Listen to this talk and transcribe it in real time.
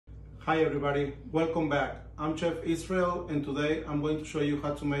Hi everybody, welcome back. I'm Chef Israel and today I'm going to show you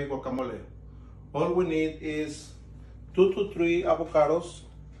how to make guacamole. All we need is 2 to 3 avocados,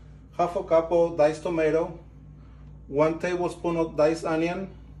 half a cup of diced tomato, 1 tablespoon of diced onion,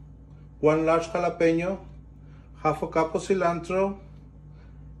 1 large jalapeno, half a cup of cilantro,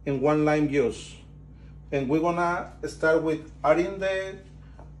 and 1 lime juice. And we're gonna start with adding the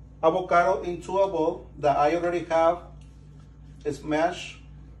avocado into a bowl that I already have smashed.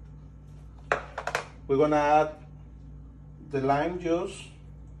 We're gonna add the lime juice,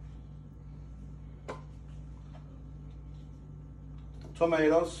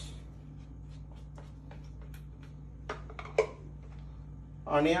 tomatoes,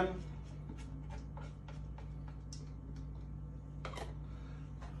 onion,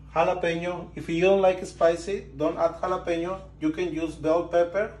 jalapeno. If you don't like spicy, don't add jalapeno. You can use bell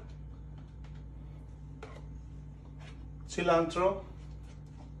pepper, cilantro,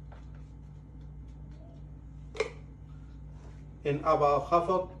 and about half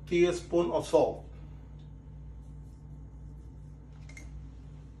a teaspoon of salt.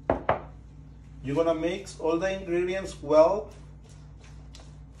 You're gonna mix all the ingredients well.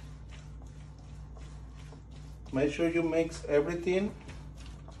 Make sure you mix everything.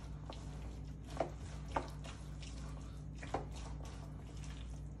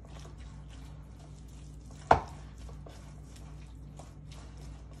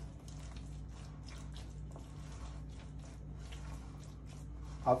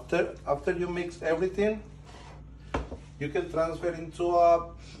 After you mix everything, you can transfer into a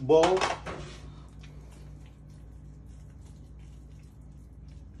bowl.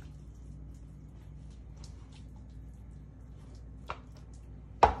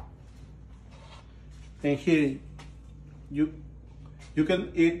 And here, you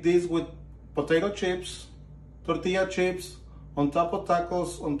can eat this with potato chips, tortilla chips, on top of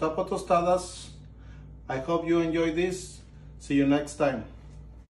tacos, on top of tostadas. I hope you enjoy this. See you next time.